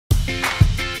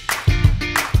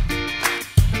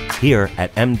Here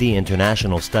at MD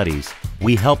International Studies,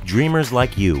 we help dreamers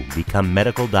like you become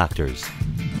medical doctors.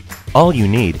 All you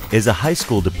need is a high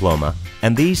school diploma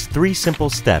and these 3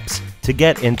 simple steps to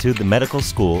get into the medical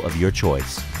school of your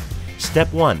choice.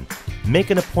 Step 1. Make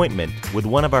an appointment with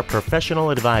one of our professional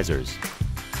advisors.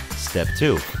 Step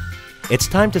 2. It's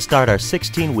time to start our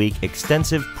 16-week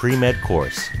extensive pre-med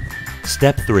course.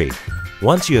 Step 3.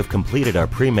 Once you have completed our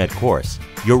pre-med course,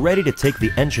 you're ready to take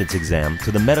the entrance exam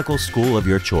to the medical school of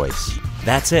your choice.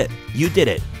 That's it. You did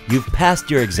it. You've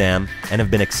passed your exam and have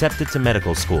been accepted to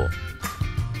medical school.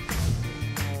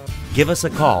 Give us a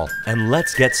call and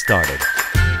let's get started.